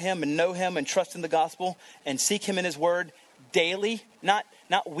learn about him and know him and trust in the gospel and seek him in his Word daily, not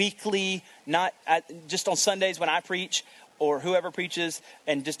weekly, not just on Sundays when I preach or whoever preaches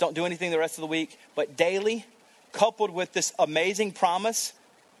and just don't do anything the rest of the week, but daily, coupled with this amazing promise,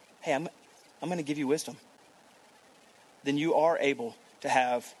 hey, I'm going to give you wisdom. Then you are able to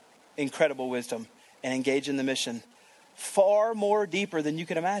have incredible wisdom and engage in the mission far more deeper than you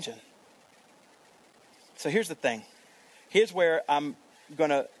could imagine. So here's the thing. Here's where I'm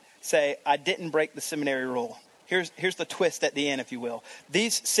going to say I didn't break the seminary rule. Here's the twist at the end, if you will.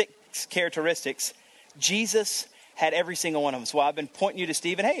 These 6 characteristics, Jesus had every single one of them. So I've been pointing you to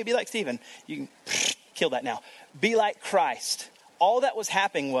Stephen. Hey, be like Stephen. You can kill that now. Be like Christ. All that was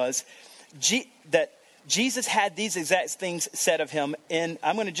happening was that Jesus had these exact things said of him in,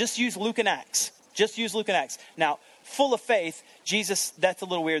 I'm going to just use Luke and Acts. Just use Luke and Acts. Now, full of faith, Jesus, that's a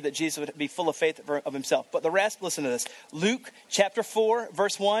little weird that Jesus would be full of faith of himself. But the rest, listen to this. Luke chapter 4,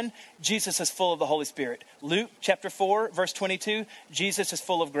 verse 1, Jesus is full of the Holy Spirit. Luke chapter 4, verse 22, Jesus is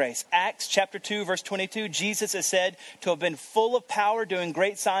full of grace. Acts chapter 2, verse 22, Jesus is said to have been full of power, doing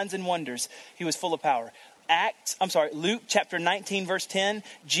great signs and wonders. He was full of power. Luke chapter 19, verse 10,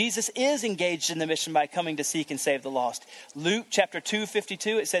 Jesus is engaged in the mission by coming to seek and save the lost. Luke chapter 2,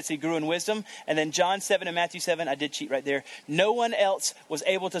 52, it says he grew in wisdom. And then John 7 and Matthew 7, I did cheat right there. No one else was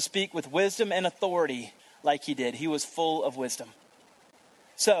able to speak with wisdom and authority like he did. He was full of wisdom.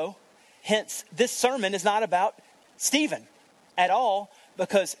 So, hence, this sermon is not about Stephen at all,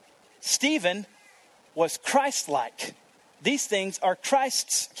 because Stephen was Christ-like. These things are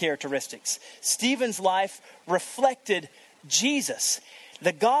Christ's characteristics. Stephen's life reflected Jesus.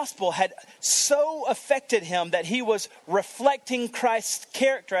 The gospel had so affected him that he was reflecting Christ's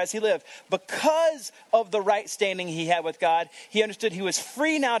character as he lived. Because of the right standing he had with God, he understood he was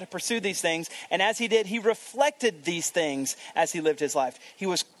free now to pursue these things. And as he did, he reflected these things as he lived his life. He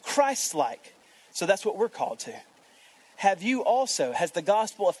was Christ-like. So that's what we're called to. Has the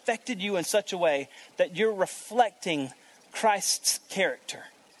gospel affected you in such a way that you're reflecting Christ's character?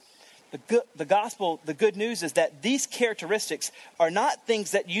 The gospel, the good news is that these characteristics are not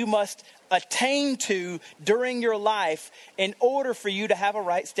things that you must attain to during your life in order for you to have a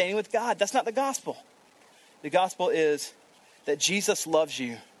right standing with God. That's not the gospel. The gospel is that Jesus loves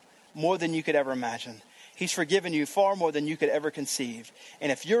you more than you could ever imagine. He's forgiven you far more than you could ever conceive.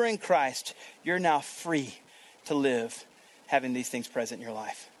 And if you're in Christ, you're now free to live having these things present in your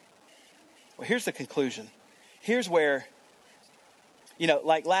life. Well, here's the conclusion. Here's where,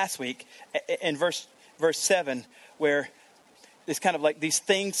 like last week in verse 7, where it's kind of like these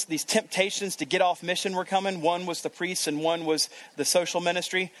things, these temptations to get off mission were coming. One was the priests and one was the social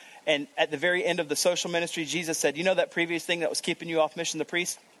ministry. And at the very end of the social ministry, Jesus said, that previous thing that was keeping you off mission, the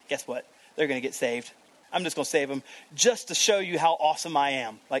priests? Guess what? They're going to get saved. I'm just going to save them just to show you how awesome I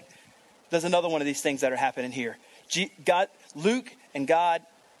am. Like, there's another one of these things that are happening here. God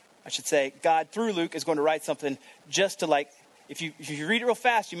through Luke is going to write something just to if you read it real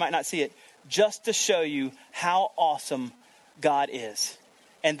fast, you might not see it, just to show you how awesome God is.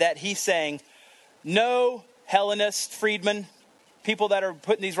 And that he's saying, no Hellenist, freedmen, people that are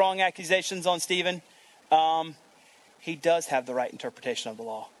putting these wrong accusations on Stephen, he does have the right interpretation of the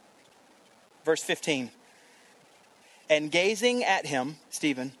law. Verse 15, and gazing at him,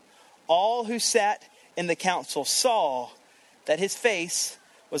 Stephen, all who sat in the council saw that his face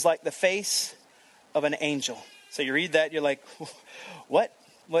was like the face of an angel. So you read that, you're like, what?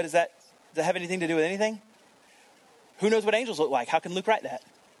 What is that? Does that have anything to do with anything? Who knows what angels look like? How can Luke write that?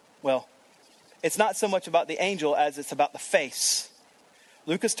 Well, it's not so much about the angel as it's about the face.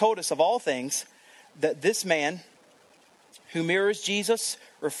 Luke has told us of all things that this man who mirrors Jesus,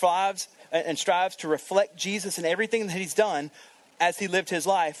 strives to reflect Jesus in everything that he's done as he lived his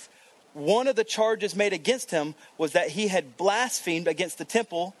life, one of the charges made against him was that he had blasphemed against the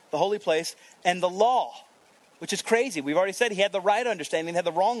temple, the holy place, and the law, which is crazy. We've already said he had the right understanding, he had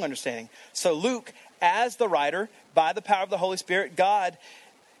the wrong understanding. So Luke, as the writer, by the power of the Holy Spirit, God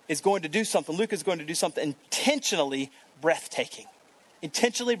is going to do something. Luke is going to do something intentionally breathtaking.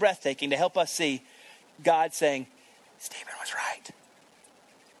 intentionally breathtaking to help us see God saying, Stephen was right.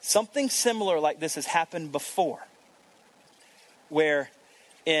 Something similar like this has happened before, where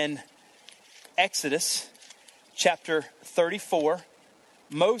in Exodus chapter 34,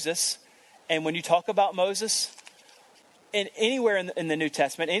 Moses, and when you talk about Moses, anywhere in the New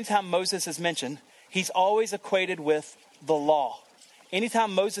Testament, anytime Moses is mentioned, he's always equated with the law.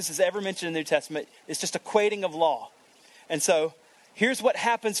 Anytime Moses is ever mentioned in the New Testament, it's just equating of law. And so here's what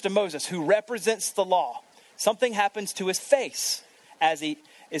happens to Moses, who represents the law. Something happens to his face as he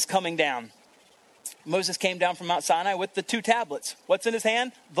is coming down. Moses came down from Mount Sinai with the 2 tablets. What's in his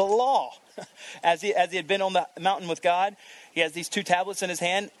hand? The law. As he had been on the mountain with God, he has these 2 tablets in his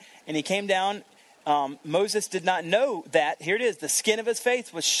hand, and he came down. Moses did not know that. Here it is. The skin of his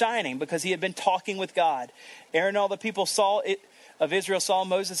face was shining because he had been talking with God. Aaron and all the people of Israel saw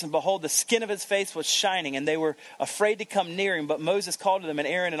Moses, and behold, the skin of his face was shining, and they were afraid to come near him. But Moses called to them, and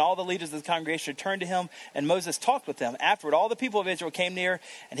Aaron and all the leaders of the congregation returned to him, and Moses talked with them. Afterward, all the people of Israel came near,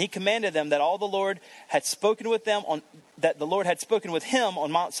 and he commanded them that all the Lord had spoken with them that the Lord had spoken with him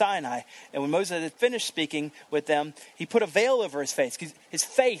on Mount Sinai. And when Moses had finished speaking with them, he put a veil over his face. His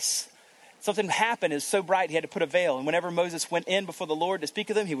face, something happened, is so bright he had to put a veil. And whenever Moses went in before the Lord to speak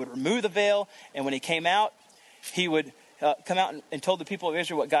with him, he would remove the veil. And when he came out, he would come out and told the people of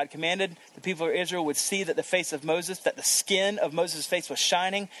Israel what God commanded. The people of Israel would see that the face of Moses, that the skin of Moses' face was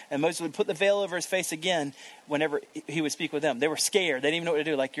shining, and Moses would put the veil over his face again whenever he would speak with them. They were scared. They didn't even know what to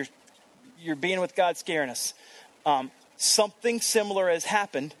do. Like, you're being with God, scaring us. Something similar has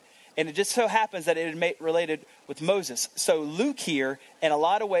happened, and it just so happens that it had related with Moses. So Luke here, in a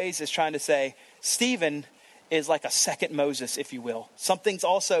lot of ways, is trying to say Stephen is like a second Moses, if you will. Something's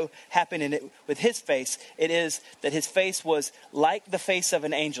also happened in it with his face. It is that his face was like the face of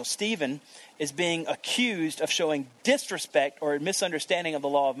an angel. Stephen is being accused of showing disrespect or misunderstanding of the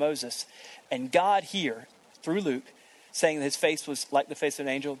law of Moses. And God here, through Luke, saying that his face was like the face of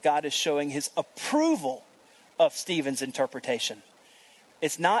an angel, God is showing his approval of Stephen's interpretation.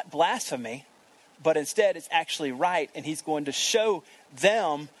 It's not blasphemy, but instead it's actually right. And he's going to show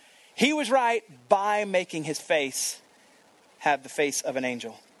them he was right by making his face have the face of an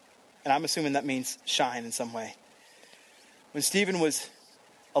angel. And I'm assuming that means shine in some way. When Stephen was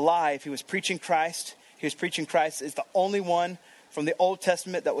alive, he was preaching Christ. He was preaching Christ as the only one from the Old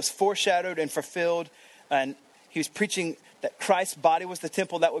Testament that was foreshadowed and fulfilled. And he was preaching that Christ's body was the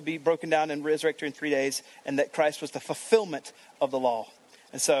temple that would be broken down and resurrected in 3 days, and that Christ was the fulfillment of the law.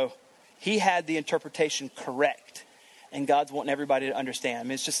 And so he had the interpretation correct. And God's wanting everybody to understand. I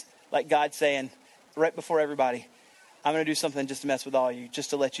mean, it's just like God saying, right before everybody, I'm going to do something just to mess with all of you, just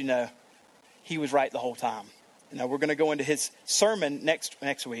to let you know he was right the whole time. Now, we're going to go into his sermon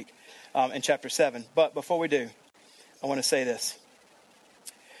next week in chapter 7. But before we do, I want to say this.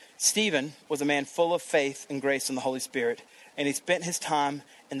 Stephen was a man full of faith and grace in the Holy Spirit, and he spent his time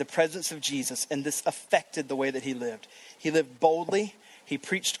in the presence of Jesus, and this affected the way that he lived. He lived boldly. He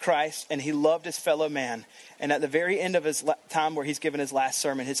preached Christ, and he loved his fellow man. And at the very end of his time where he's given his last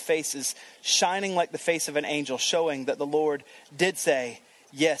sermon, his face is shining like the face of an angel, showing that the Lord did say,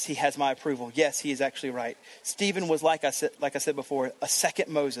 yes, he has my approval. Yes, he is actually right. Stephen was, like I said before, a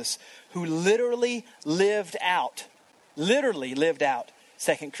second Moses who literally lived out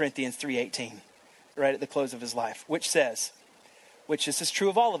 2 Corinthians 3:18 right at the close of his life, which says, which this is true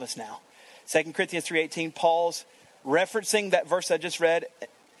of all of us now. 2 Corinthians 3:18, Paul's referencing that verse I just read,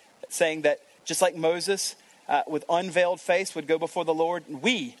 saying that just like Moses with unveiled face would go before the Lord,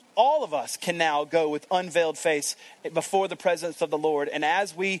 we, all of us, can now go with unveiled face before the presence of the Lord. And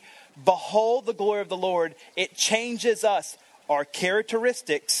as we behold the glory of the Lord, it changes us, our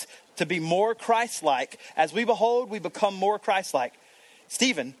characteristics, to be more Christ-like. As we behold, we become more Christ-like.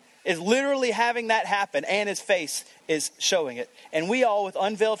 Stephen is literally having that happen, and his face is showing it. And we all with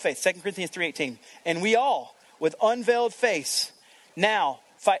unveiled face, 2 Corinthians 3:18, and we all with unveiled face, now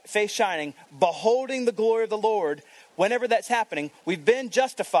face shining, beholding the glory of the Lord. Whenever that's happening, we've been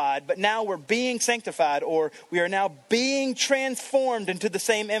justified, but now we're being sanctified, or we are now being transformed into the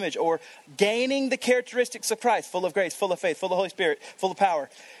same image, or gaining the characteristics of Christ, full of grace, full of faith, full of the Holy Spirit, full of power,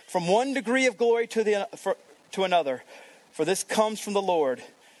 from one degree of glory to another. For this comes from the Lord,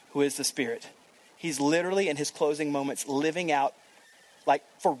 who is the Spirit. He's literally in his closing moments living out, like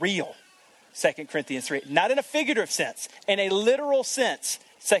for real, 2 Corinthians 3. Not in a figurative sense, in a literal sense,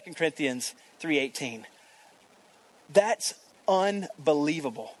 2 Corinthians 3:18. That's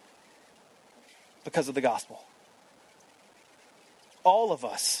unbelievable because of the gospel. All of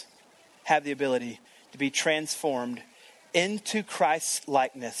us have the ability to be transformed into Christ's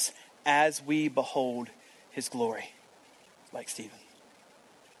likeness as we behold his glory, like Stephen.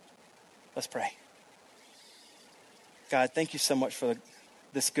 Let's pray. God, thank you so much for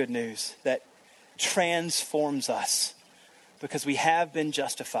this good news that transforms us because we have been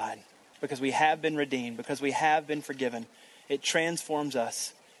justified, because we have been redeemed, because we have been forgiven. It transforms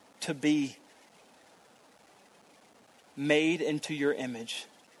us to be made into your image,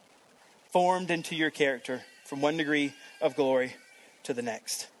 formed into your character from one degree of glory to the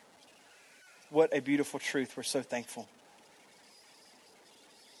next. What a beautiful truth. We're so thankful.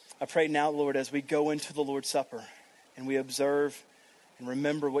 I pray now, Lord, as we go into the Lord's Supper and we observe and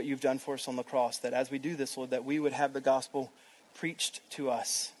remember what you've done for us on the cross, that as we do this, Lord, that we would have the gospel preached to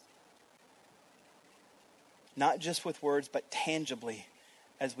us. Not just with words, but tangibly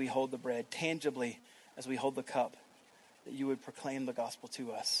as we hold the bread, tangibly as we hold the cup, that you would proclaim the gospel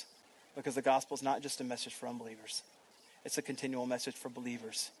to us. Because the gospel is not just a message for unbelievers. It's a continual message for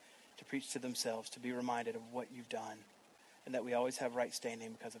believers to preach to themselves, to be reminded of what you've done, and that we always have right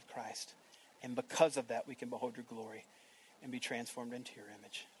standing because of Christ. And because of that, we can behold your glory and be transformed into your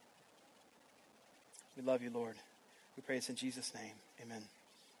image. We love you, Lord. We pray this in Jesus' name. Amen.